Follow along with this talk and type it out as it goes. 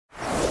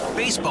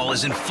Baseball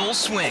is in full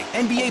swing.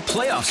 NBA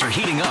playoffs are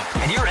heating up,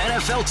 and your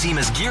NFL team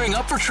is gearing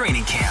up for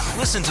training camp.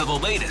 Listen to the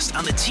latest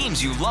on the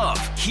teams you love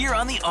here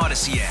on the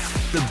Odyssey app.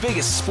 The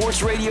biggest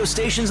sports radio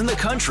stations in the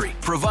country,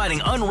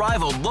 providing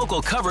unrivaled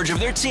local coverage of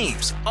their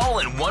teams, all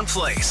in one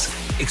place.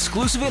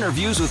 Exclusive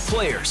interviews with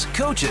players,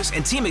 coaches,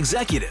 and team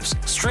executives,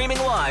 streaming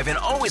live and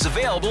always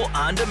available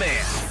on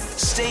demand.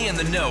 Stay in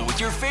the know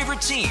with your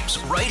favorite teams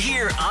right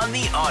here on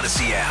the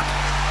Odyssey app.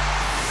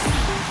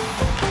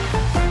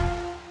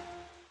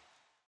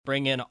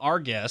 Bring in our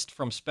guest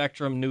from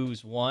Spectrum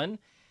News 1.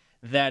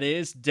 That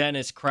is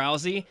Dennis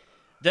Krause.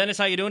 Dennis,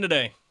 how you doing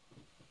today?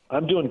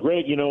 I'm doing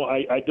great. You know,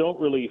 I don't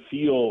really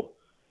feel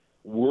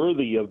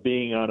worthy of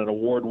being on an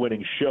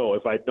award-winning show.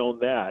 If I'd known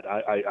that,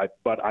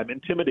 but I'm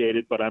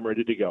intimidated, but I'm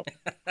ready to go.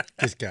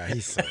 This guy,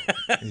 he's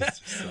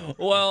so.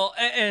 Well,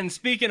 and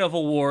speaking of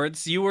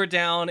awards, you were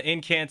down in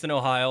Canton,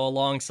 Ohio,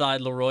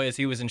 alongside Leroy as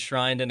he was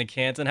enshrined into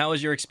Canton. How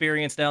was your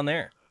experience down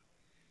there?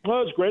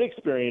 Well, it was a great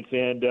experience,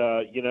 and,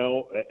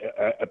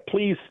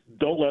 please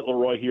don't let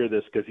Leroy hear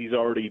this because he's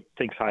already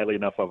thinks highly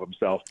enough of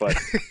himself, but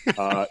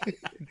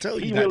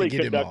he really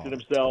conducted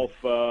himself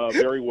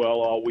very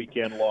well all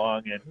weekend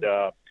long,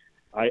 and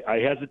I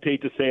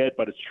hesitate to say it,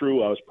 but it's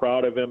true. I was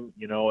proud of him.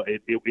 You know,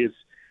 it was,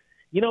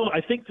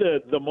 I think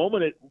the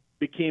moment it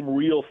became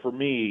real for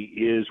me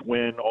is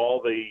when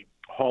all the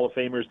Hall of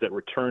Famers that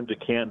returned to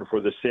Canton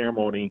for the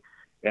ceremony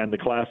and the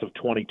class of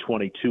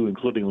 2022,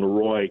 including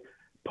Leroy,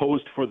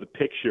 posed for the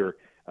picture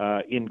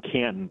in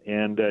Canton,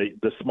 and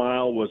the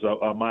smile was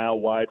a mile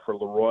wide for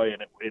Leroy,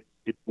 and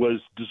it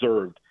was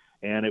deserved.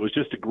 And it was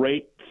just a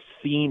great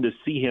scene to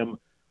see him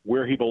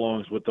where he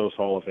belongs with those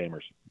Hall of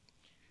Famers.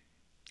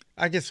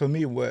 I guess for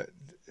me,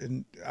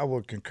 and I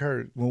would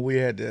concur, when we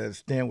had to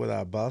stand with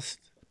our bust,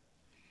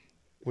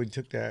 we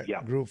took that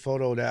group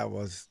photo. That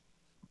was,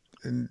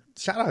 and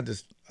shout out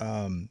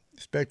to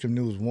Spectrum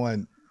News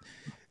 1.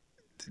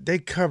 They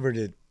covered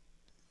it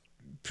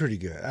pretty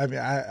good. I mean,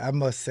 I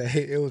must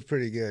say it was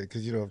pretty good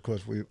because, of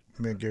course, me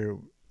and Gary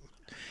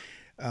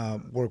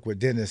work with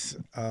Dennis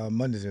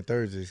Mondays and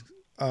Thursdays.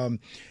 I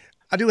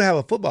do have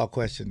a football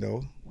question,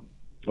 though.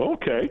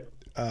 Okay.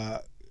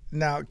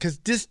 Now, because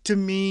this to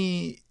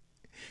me,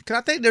 because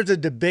I think there's a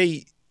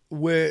debate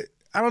with,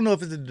 I don't know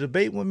if it's a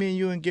debate with me and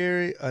you and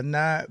Gary or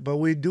not, but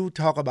we do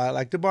talk about it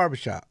like the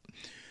barbershop,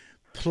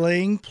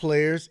 playing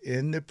players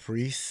in the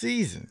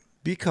preseason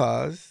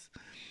because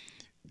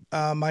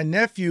my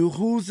nephew,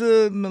 who's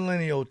a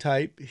millennial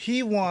type,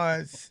 he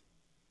wants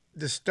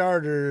the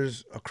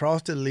starters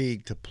across the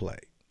league to play.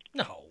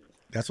 No.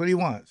 That's what he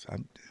wants. I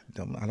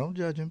don't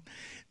judge him.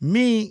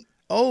 Me,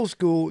 old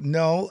school,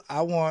 no,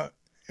 I want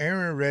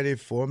Aaron ready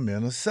for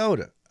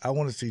Minnesota. I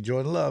want to see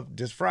Jordan Love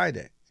this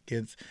Friday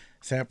against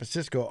San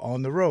Francisco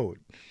on the road.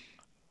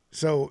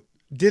 So,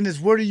 Dennis,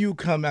 where do you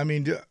come? I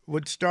mean,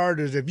 with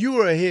starters, if you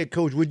were a head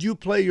coach, would you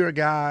play your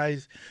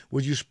guys?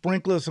 Would you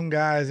sprinkle some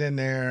guys in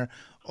there?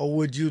 Or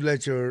would you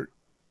let your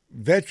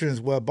veterans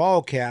wear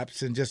ball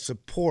caps and just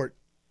support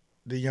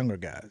the younger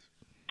guys?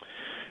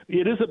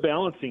 It is a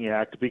balancing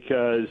act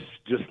because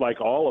just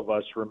like all of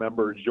us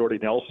remember Jordy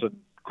Nelson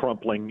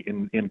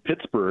crumpling in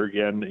Pittsburgh,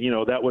 and,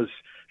 that was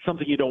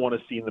something you don't want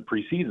to see in the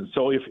preseason.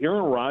 So if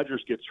Aaron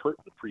Rodgers gets hurt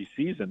in the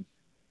preseason,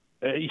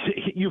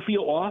 you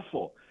feel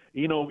awful.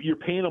 You're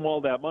paying him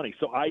all that money.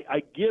 So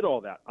I get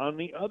all that. On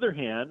the other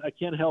hand, I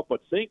can't help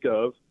but think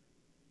of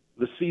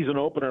the season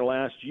opener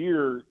last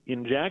year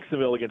in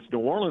Jacksonville against New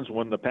Orleans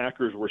when the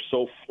Packers were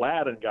so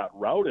flat and got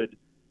routed,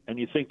 and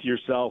you think to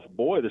yourself,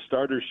 boy, the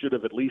starters should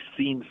have at least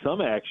seen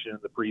some action in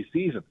the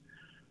preseason.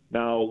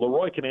 Now,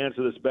 Leroy can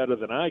answer this better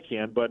than I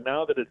can, but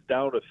now that it's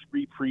down to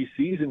 3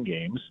 preseason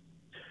games,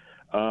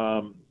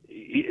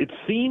 it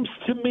seems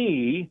to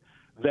me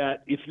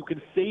that if you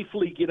can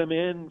safely get them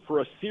in for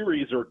a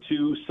series or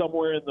two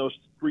somewhere in those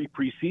 3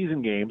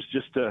 preseason games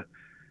just to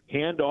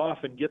hand off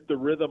and get the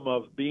rhythm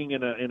of being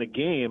in a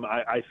game,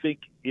 I think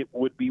it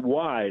would be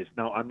wise.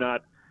 Now, I'm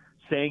not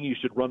saying you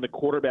should run the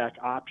quarterback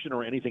option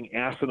or anything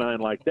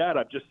asinine like that.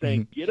 I'm just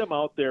saying get him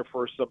out there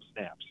for some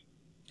snaps.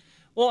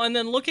 Well, and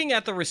then looking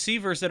at the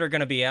receivers that are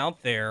going to be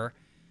out there,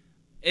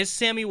 is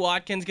Sammy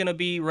Watkins going to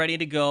be ready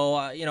to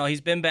go?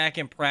 He's been back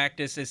in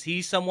practice. Is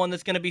he someone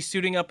that's going to be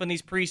suiting up in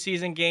these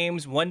preseason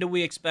games? When do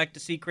we expect to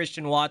see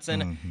Christian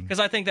Watson? Because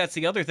I think that's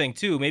the other thing,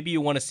 too. Maybe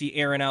you want to see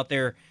Aaron out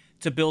there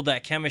to build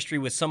that chemistry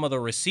with some of the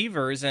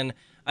receivers, and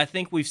I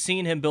think we've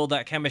seen him build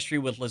that chemistry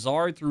with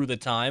Lazard through the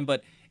time,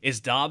 but is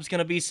Dobbs going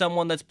to be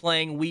someone that's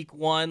playing week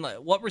 1?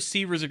 What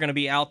receivers are going to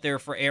be out there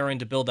for Aaron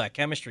to build that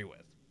chemistry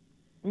with?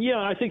 Yeah,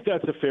 I think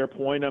that's a fair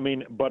point. I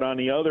mean, but on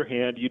the other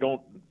hand, you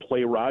don't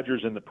play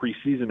Rodgers in the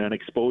preseason and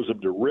expose him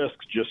to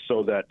risks just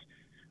so that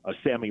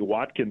Sammy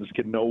Watkins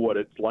can know what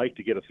it's like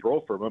to get a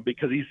throw from him,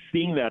 because he's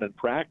seeing that in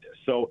practice.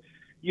 So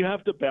you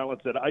have to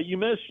balance it. You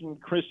mentioned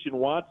Christian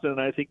Watson,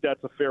 and I think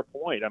that's a fair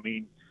point. I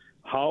mean,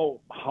 how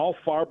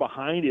far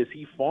behind is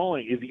he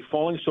falling? Is he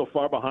falling so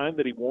far behind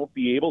that he won't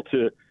be able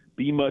to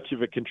be much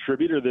of a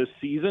contributor this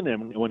season?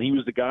 And when he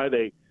was the guy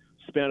they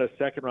spent a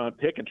second-round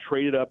pick and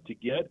traded up to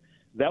get,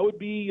 that would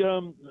be,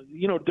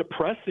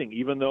 depressing,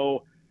 even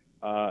though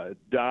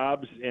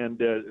Dobbs and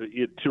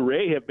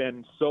Toure have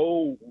been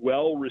so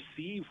well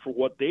received for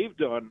what they've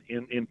done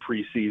in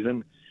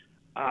preseason.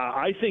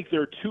 I think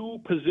there are two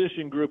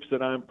position groups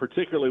that I'm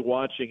particularly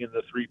watching in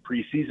the 3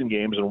 preseason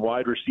games, and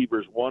wide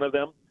receiver is one of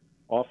them.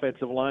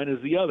 Offensive line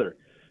is the other,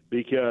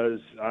 because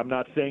I'm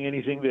not saying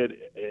anything that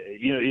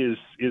is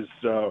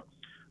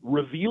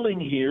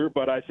revealing here,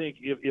 but I think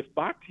if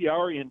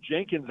Bakhtiari and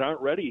Jenkins aren't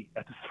ready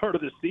at the start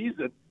of the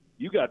season,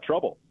 you got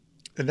trouble.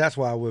 And that's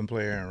why I wouldn't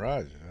play Aaron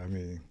Rodgers.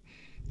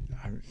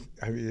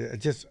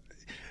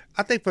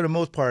 I think for the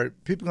most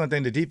part, people are going to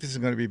think the defense is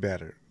going to be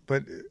better.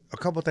 But a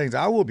couple of things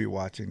I will be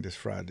watching this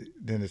Friday,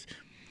 Dennis,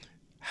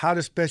 how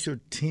the special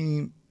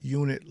team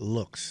unit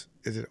looks.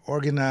 Is it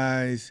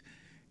organized?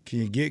 Can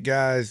you get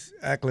guys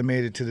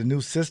acclimated to the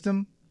new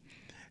system?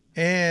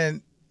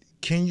 And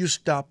can you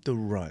stop the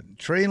run?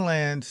 Trey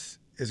Lance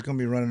is going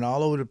to be running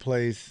all over the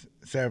place,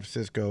 San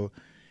Francisco.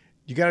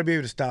 You got to be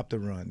able to stop the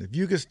run. If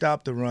you can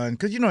stop the run,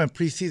 because, in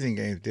preseason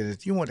games,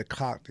 Dennis, you want the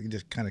clock to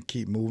just kind of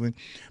keep moving.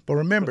 But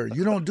remember,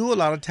 you don't do a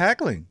lot of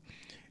tackling.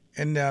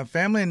 And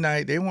family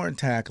night, they weren't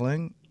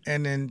tackling.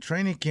 And in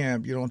training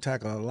camp, you don't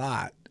tackle a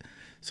lot.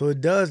 So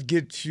it does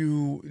get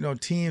you,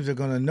 teams are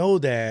going to know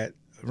that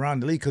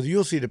around the league, because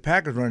you'll see the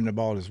Packers running the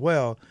ball as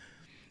well.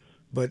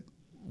 But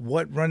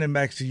what running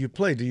backs do you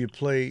play? Do you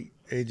play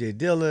A.J.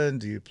 Dillon?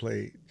 Do you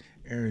play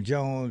Aaron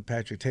Jones,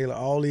 Patrick Taylor,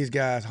 all these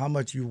guys? How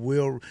much you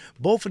will?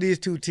 Both of these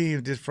two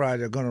teams this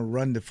Friday are going to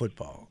run the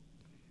football.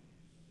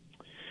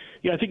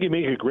 Yeah, I think you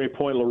make a great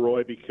point,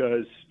 Leroy,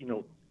 because,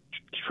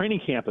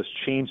 training camp has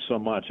changed so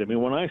much. I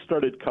mean, when I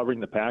started covering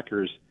the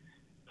Packers,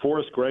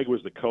 Forrest Gregg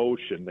was the coach,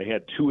 and they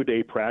had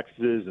 2-a-day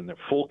practices, and they're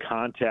full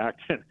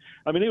contact. And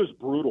I mean, it was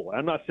brutal.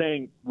 I'm not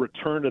saying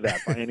return to that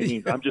by any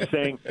means. I'm just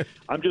saying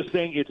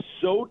it's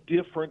so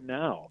different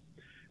now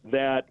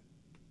that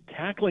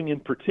tackling in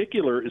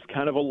particular is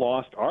kind of a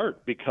lost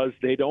art, because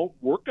they don't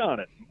work on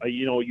it.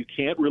 You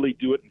can't really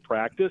do it in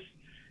practice.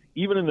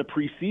 Even in the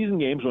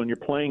preseason games, when you're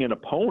playing an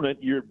opponent,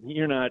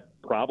 you're not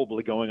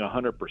probably going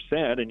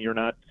 100%, and you're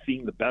not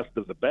seeing the best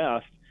of the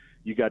best.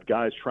 You got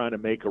guys trying to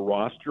make a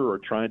roster or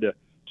trying to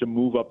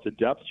move up the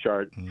depth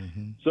chart.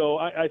 Mm-hmm. So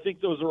I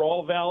think those are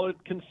all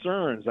valid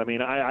concerns. I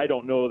mean, I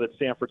don't know that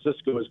San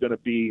Francisco is going to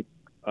be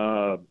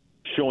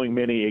showing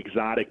many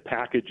exotic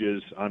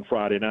packages on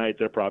Friday night.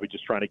 They're probably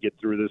just trying to get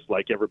through this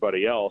like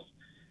everybody else.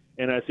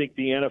 And I think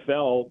the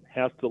NFL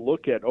has to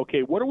look at,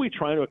 okay, what are we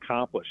trying to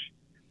accomplish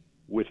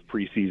with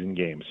preseason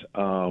games?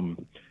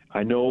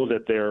 I know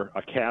that they're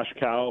a cash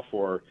cow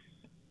for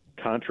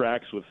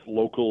contracts with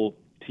local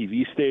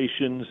TV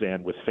stations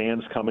and with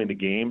fans coming to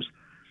games.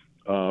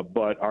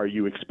 But are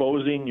you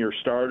exposing your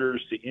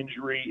starters to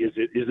injury? Is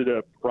it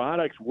a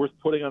product worth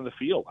putting on the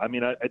field? I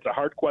mean, it's a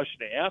hard question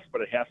to ask,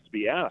 but it has to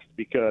be asked,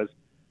 because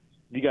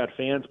you got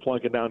fans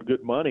plunking down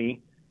good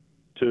money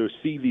to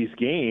see these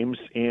games,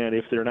 and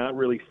if they're not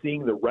really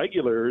seeing the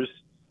regulars,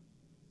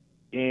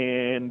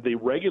 and the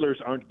regulars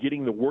aren't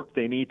getting the work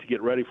they need to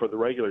get ready for the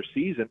regular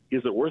season,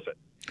 is it worth it?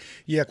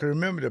 Yeah, because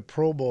remember the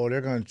Pro Bowl, they're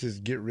going to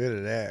just get rid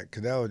of that,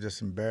 because that was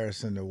just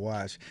embarrassing to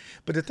watch.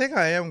 But the thing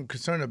I am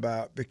concerned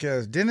about,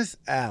 because Dennis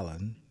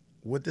Allen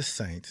with the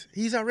Saints,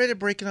 he's already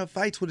breaking up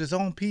fights with his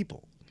own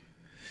people.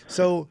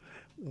 So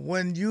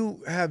when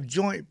you have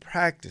joint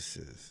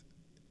practices,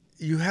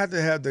 you have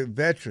to have the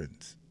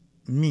veterans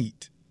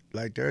meet,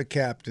 like their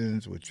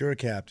captains with your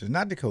captains,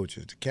 not the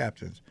coaches, the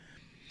captains.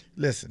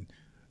 Listen,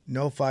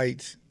 no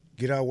fights,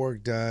 get our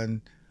work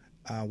done.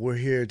 We're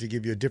here to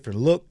give you a different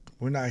look.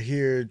 We're not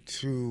here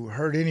to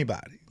hurt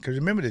anybody. Because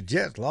remember, the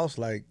Jets lost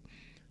like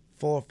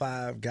 4 or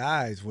 5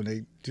 guys when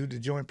they do the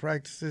joint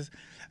practices.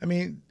 I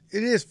mean,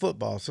 it is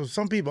football, so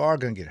some people are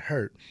going to get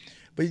hurt.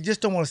 But you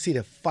just don't want to see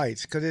the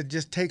fights, because it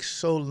just takes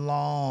so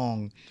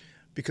long,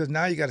 because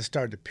now you got to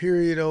start the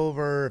period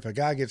over. If a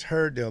guy gets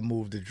hurt, they'll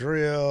move the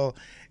drill.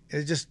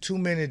 It's just too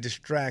many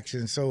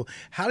distractions. So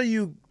how do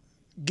you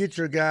get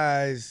your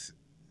guys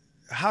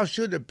 – how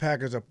should the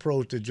Packers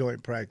approach the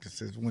joint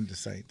practices with the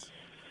Saints?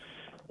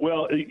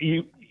 Well,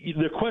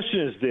 the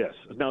question is this.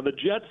 Now, the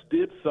Jets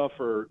did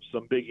suffer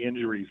some big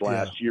injuries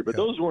last year, but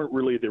those weren't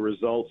really the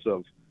results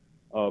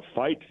of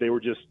fights. They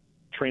were just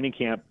training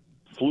camp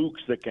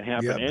flukes that can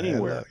happen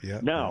anywhere.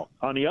 Now,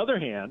 on the other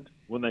hand,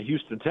 when the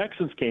Houston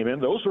Texans came in,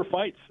 those were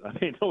fights. I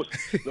mean,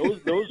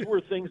 those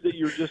were things that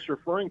you're just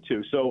referring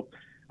to. So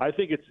I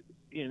think it's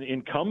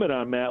incumbent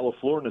on Matt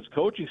LaFleur and his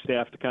coaching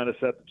staff to kind of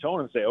set the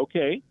tone and say,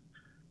 okay,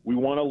 we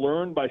want to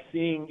learn by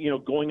seeing,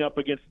 going up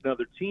against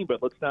another team,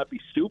 but let's not be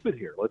stupid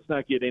here. Let's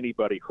not get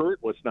anybody hurt.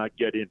 Let's not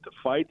get into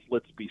fights.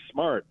 Let's be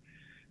smart.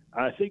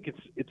 I think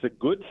it's a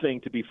good thing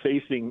to be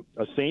facing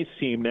a Saints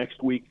team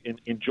next week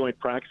in joint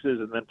practices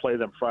and then play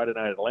them Friday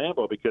night at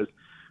Lambeau, because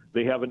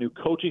they have a new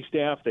coaching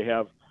staff. They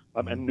have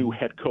a new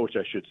head coach,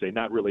 I should say,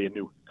 not really a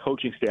new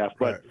coaching staff,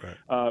 but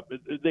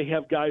they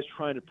have guys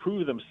trying to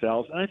prove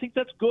themselves, and I think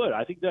that's good.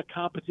 I think that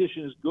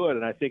competition is good,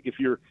 and I think if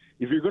you're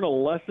going to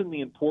lessen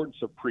the importance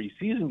of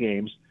preseason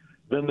games,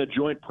 then the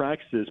joint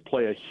practices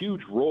play a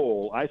huge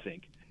role, I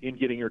think, in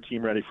getting your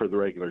team ready for the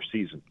regular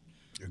season.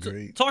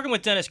 Agreed. Talking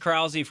with Dennis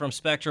Krause from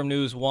Spectrum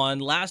News 1.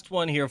 Last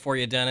one here for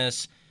you,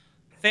 Dennis.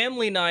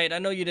 Family night, I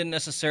know you didn't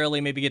necessarily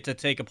maybe get to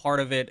take a part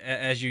of it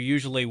as you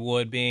usually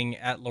would, being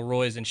at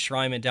Leroy's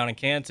enshrinement down in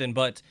Canton,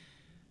 but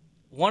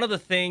one of the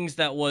things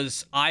that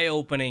was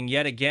eye-opening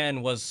yet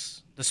again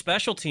was the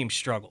special team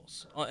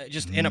struggles,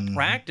 just in a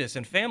practice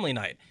and family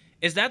night.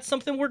 Is that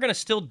something we're going to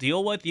still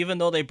deal with, even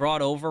though they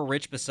brought over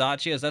Rich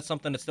Bisaccia? Is that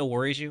something that still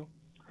worries you?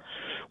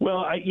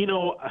 Well,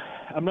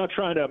 I'm not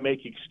trying to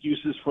make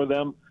excuses for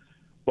them,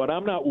 but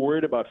I'm not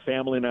worried about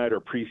family night or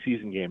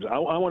preseason games. I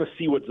want to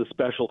see what the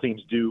special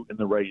teams do in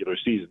the regular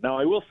season. Now,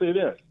 I will say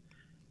this.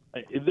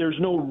 There's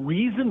no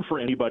reason for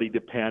anybody to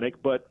panic,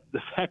 but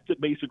the fact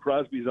that Mason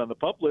Crosby's on the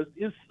PUP list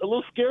is a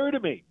little scary to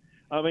me.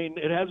 I mean,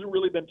 it hasn't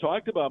really been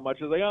talked about much.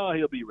 It's like,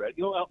 he'll be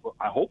ready.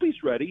 I hope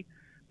he's ready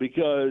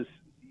because,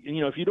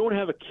 if you don't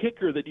have a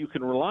kicker that you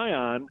can rely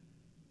on,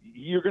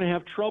 you're going to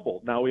have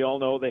trouble. Now, we all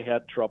know they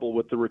had trouble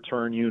with the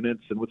return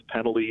units and with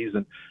penalties,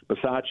 and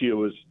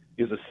Bisaccia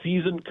is a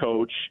seasoned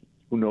coach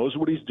who knows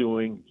what he's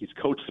doing. He's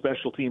coached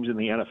special teams in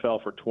the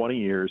NFL for 20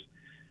 years.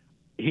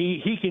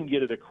 He can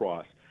get it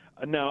across.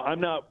 Now, I'm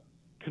not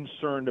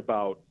concerned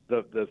about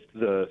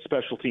the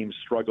special teams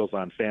struggles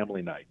on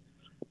family night.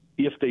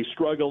 If they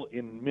struggle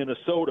in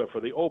Minnesota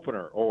for the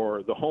opener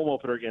or the home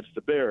opener against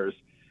the Bears,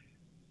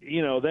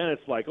 then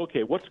it's like,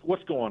 okay,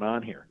 what's going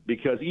on here?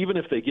 Because even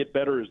if they get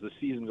better as the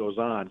season goes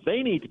on,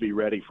 they need to be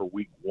ready for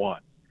week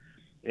 1.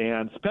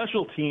 And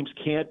special teams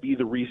can't be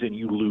the reason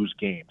you lose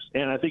games.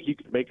 And I think you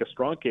could make a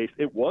strong case.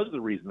 It was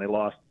the reason they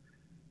lost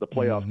the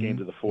playoff game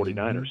to the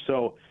 49ers.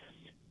 So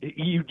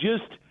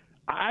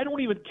I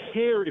don't even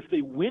care if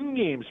they win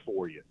games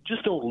for you.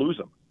 Just don't lose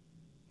them.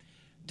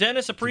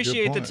 Dennis,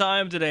 appreciate the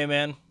time today,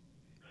 man.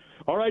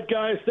 All right,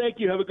 guys. Thank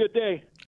you. Have a good day.